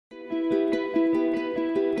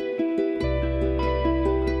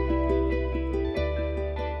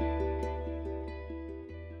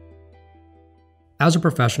As a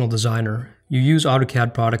professional designer, you use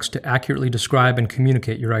AutoCAD products to accurately describe and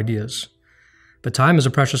communicate your ideas. But time is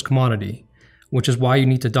a precious commodity, which is why you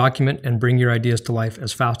need to document and bring your ideas to life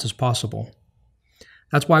as fast as possible.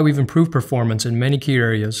 That's why we've improved performance in many key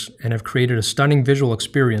areas and have created a stunning visual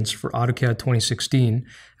experience for AutoCAD 2016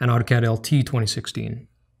 and AutoCAD LT 2016.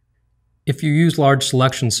 If you use large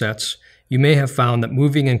selection sets, you may have found that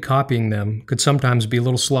moving and copying them could sometimes be a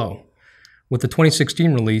little slow. With the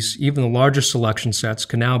 2016 release, even the largest selection sets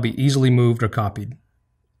can now be easily moved or copied.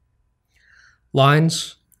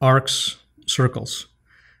 Lines, arcs, circles.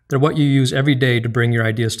 They're what you use every day to bring your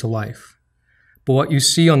ideas to life. But what you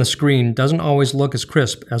see on the screen doesn't always look as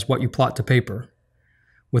crisp as what you plot to paper.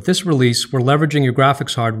 With this release, we're leveraging your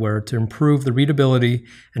graphics hardware to improve the readability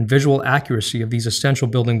and visual accuracy of these essential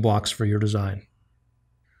building blocks for your design.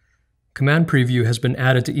 Command Preview has been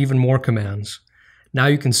added to even more commands. Now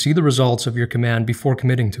you can see the results of your command before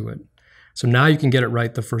committing to it. So now you can get it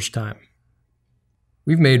right the first time.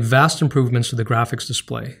 We've made vast improvements to the graphics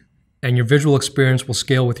display, and your visual experience will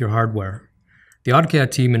scale with your hardware. The AutoCAD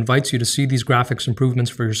team invites you to see these graphics improvements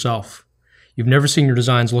for yourself. You've never seen your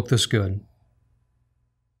designs look this good.